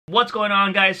What's going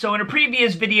on, guys? So in a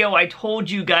previous video, I told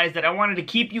you guys that I wanted to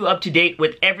keep you up to date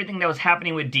with everything that was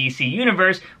happening with DC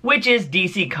Universe, which is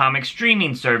DC Comics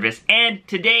streaming service. And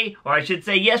today, or I should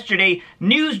say yesterday,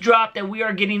 news dropped that we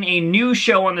are getting a new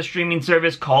show on the streaming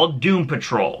service called Doom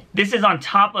Patrol. This is on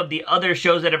top of the other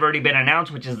shows that have already been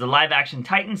announced, which is the live-action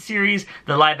Titans series,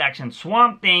 the live-action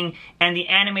Swamp Thing, and the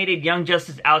animated Young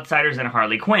Justice Outsiders and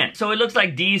Harley Quinn. So it looks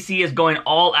like DC is going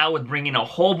all out with bringing a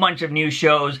whole bunch of new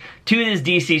shows to this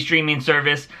DC streaming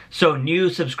service, so new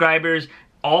subscribers,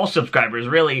 all subscribers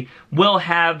really, will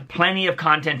have plenty of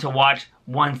content to watch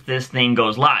once this thing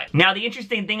goes live. Now, the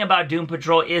interesting thing about Doom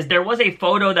Patrol is there was a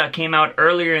photo that came out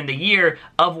earlier in the year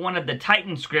of one of the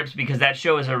Titan scripts, because that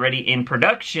show is already in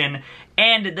production,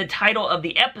 and the title of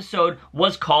the episode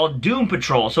was called Doom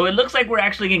Patrol. So it looks like we're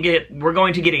actually going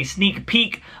to get a sneak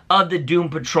peek of the Doom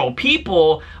Patrol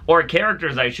people, or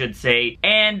characters I should say,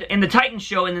 and in the Titan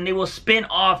show, and then they will spin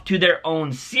off to their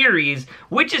own series,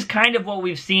 which is kind of what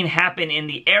we've seen happen in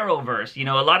the Arrowverse. You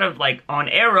know, a lot of, like, on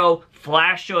Arrow,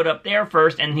 Flash showed up there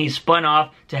first, and he spun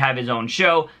off to have his own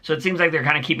show, so it seems like they're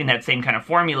kind of keeping that same kind of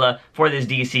formula for this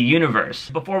DC universe.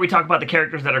 Before we talk about the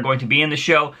characters that are going to be in the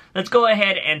show, let's go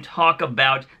ahead and talk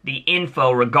about the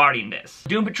info regarding this.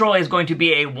 Doom Patrol is going to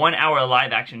be a 1-hour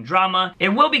live-action drama. It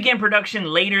will begin production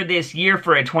later this year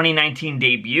for a 2019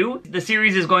 debut. The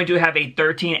series is going to have a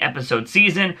 13-episode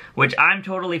season, which I'm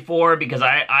totally for, because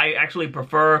I actually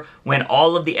prefer when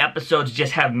all of the episodes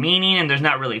just have meaning and there's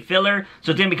not really filler,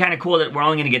 so it's going to be kind of cool that we're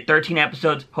only going to get 13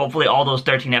 episodes. Hopefully all those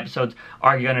 13 episodes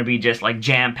are going to be just like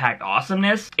jam-packed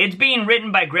awesomeness. It's being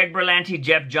written by Greg Berlanti,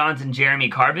 Jeff Johns, and Jeremy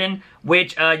Carvin,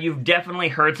 which you've definitely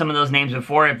heard some of those names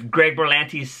before. If Greg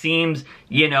Berlanti seems,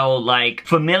 you know, like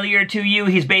familiar to you,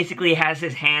 he's basically has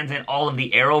his hands in all of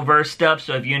the Arrowverse stuff,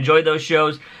 so if you enjoy those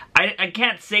shows, I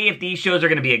can't say if these shows are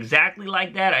going to be exactly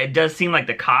like that. It does seem like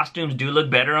the costumes do look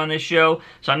better on this show,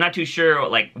 so I'm not too sure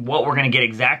like what we're going to get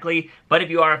exactly, but if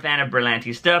you are a fan of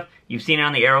Berlanti stuff, you've seen it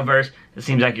on the Arrowverse, it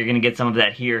seems like you're going to get some of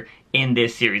that here in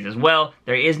this series as well.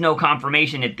 There is no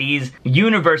confirmation that these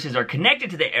universes are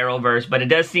connected to the Arrowverse, but it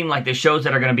does seem like the shows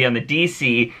that are going to be on the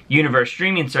DC Universe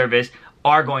streaming service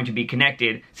are going to be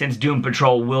connected, since Doom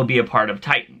Patrol will be a part of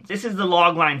Titans. This is the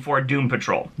logline for Doom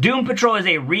Patrol. Doom Patrol is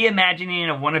a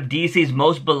reimagining of one of DC's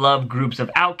most beloved groups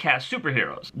of outcast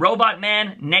superheroes.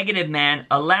 Robotman, Negative Man,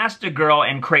 Elasti-Girl,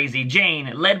 and Crazy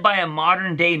Jane, led by a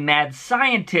modern-day mad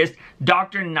scientist,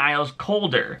 Dr. Niles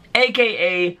Caulder,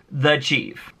 aka The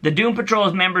Chief. The Doom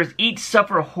Patrol's members each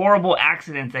suffer horrible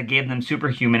accidents that gave them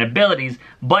superhuman abilities,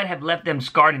 but have left them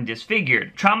scarred and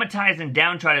disfigured. Traumatized and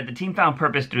downtrodden, the team found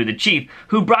purpose through the Chief,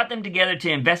 who brought them together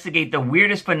to investigate the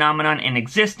weirdest phenomenon in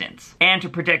existence, and to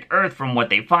protect Earth from what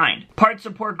they find. Part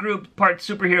support group, part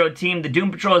superhero team, the Doom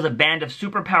Patrol is a band of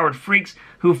superpowered freaks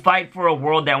who fight for a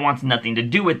world that wants nothing to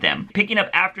do with them. Picking up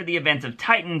after the events of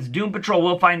Titans, Doom Patrol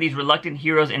will find these reluctant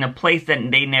heroes in a place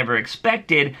that they never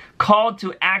expected, called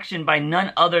to action by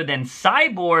none other than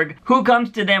Cyborg, who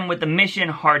comes to them with a mission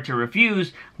hard to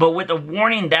refuse, but with a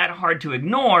warning that hard to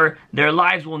ignore: their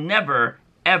lives will never,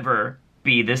 ever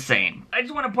be the same. I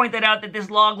just want to point that out, that this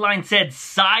logline said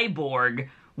Cyborg,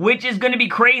 which is going to be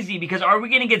crazy, because are we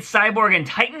going to get Cyborg and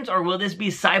Titans, or will this be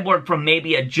Cyborg from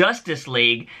maybe a Justice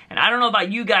League? And I don't know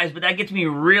about you guys, but that gets me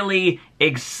really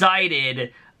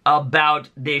excited about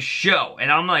this show.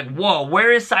 And I'm like, whoa,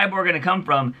 where is Cyborg going to come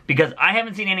from? Because I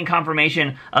haven't seen any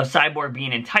confirmation of Cyborg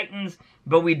being in Titans,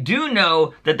 but we do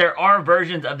know that there are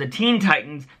versions of the Teen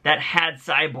Titans that had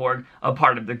Cyborg a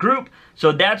part of the group.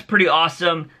 So that's pretty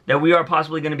awesome that we are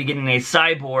possibly going to be getting a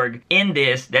Cyborg in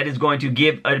this that is going to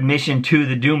give admission to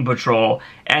the Doom Patrol.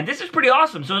 And this is pretty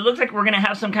awesome. So it looks like we're going to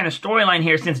have some kind of storyline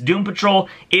here, since Doom Patrol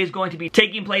is going to be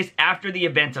taking place after the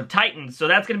events of Titans. So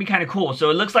that's going to be kind of cool.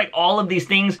 So it looks like all of these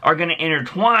things are going to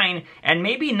intertwine and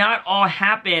maybe not all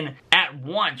happen at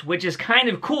once, which is kind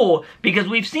of cool, because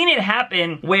we've seen it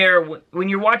happen where when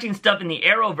you're watching stuff in the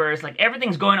Arrowverse, like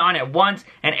everything's going on at once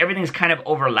and everything's kind of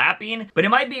overlapping. But it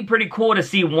might be pretty cool to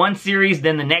see one series,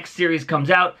 then the next series comes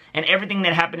out, and everything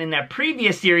that happened in that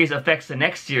previous series affects the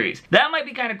next series. That might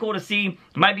be kind of cool to see.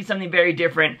 It might be something very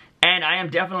different, and I am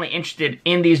definitely interested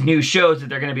in these new shows that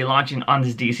they're going to be launching on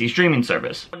this DC streaming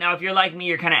service. Now, if you're like me,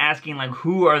 you're kind of asking, like,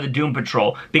 who are the Doom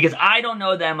Patrol? Because I don't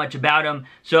know that much about them,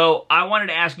 so I wanted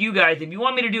to ask you guys, if you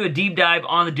want me to do a deep dive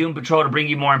on the Doom Patrol to bring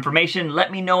you more information,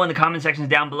 let me know in the comment sections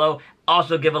down below.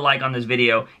 Also, give a like on this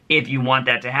video if you want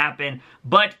that to happen.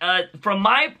 But from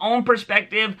my own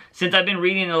perspective, since I've been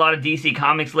reading a lot of DC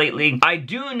Comics lately, I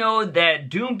do know that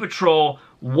Doom Patrol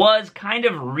was kind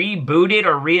of rebooted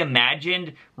or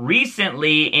reimagined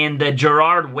recently in the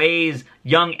Gerard Way's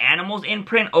Young Animals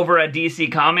imprint over at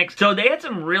DC Comics. So they had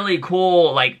some really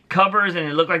cool like covers, and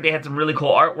it looked like they had some really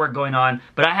cool artwork going on,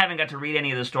 but I haven't got to read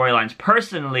any of the storylines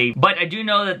personally. But I do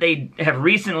know that they have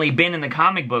recently been in the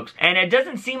comic books, and it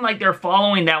doesn't seem like they're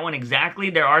following that one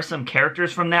exactly. There are some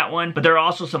characters from that one, but there are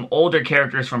also some older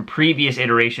characters from previous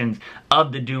iterations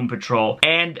of the Doom Patrol.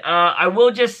 And I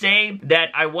will just say that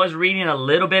I was reading a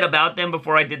little bit about them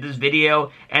before I did this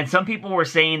video, and some people were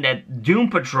saying that Doom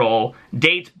Patrol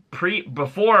dates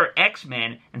before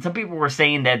X-Men, and some people were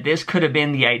saying that this could have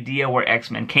been the idea where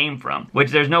X-Men came from,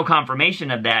 which there's no confirmation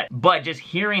of that, but just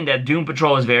hearing that Doom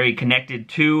Patrol is very connected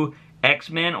to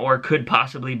X-Men or could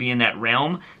possibly be in that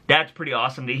realm, that's pretty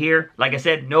awesome to hear. Like I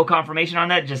said, no confirmation on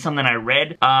that, just something I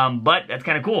read, but that's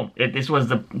kind of cool if this was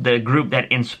the group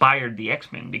that inspired the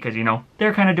X-Men, because, you know,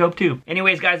 they're kind of dope too.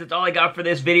 Anyways, guys, that's all I got for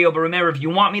this video, but remember, if you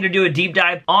want me to do a deep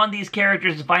dive on these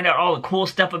characters to find out all the cool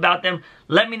stuff about them,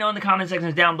 let me know in the comment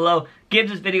sections down below. Give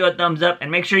this video a thumbs up, and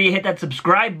make sure you hit that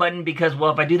subscribe button, because,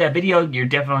 well, if I do that video, you're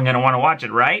definitely going to want to watch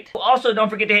it, right? Also, don't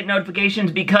forget to hit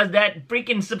notifications, because that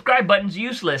freaking subscribe button's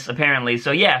useless, apparently.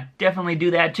 So yeah, definitely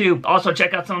do that too. Also,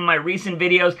 check out some of my recent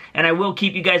videos, and I will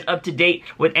keep you guys up to date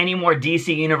with any more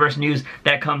DC Universe news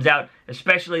that comes out,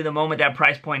 especially the moment that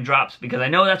price point drops, because I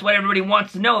know that's what everybody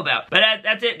wants to know about. But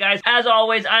that's it, guys. As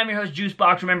always, I'm your host,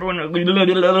 JUICEbox. Remember,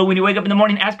 when you wake up in the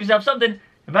morning, ask yourself something.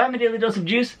 If I have a daily dose of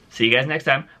juice, see you guys next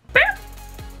time.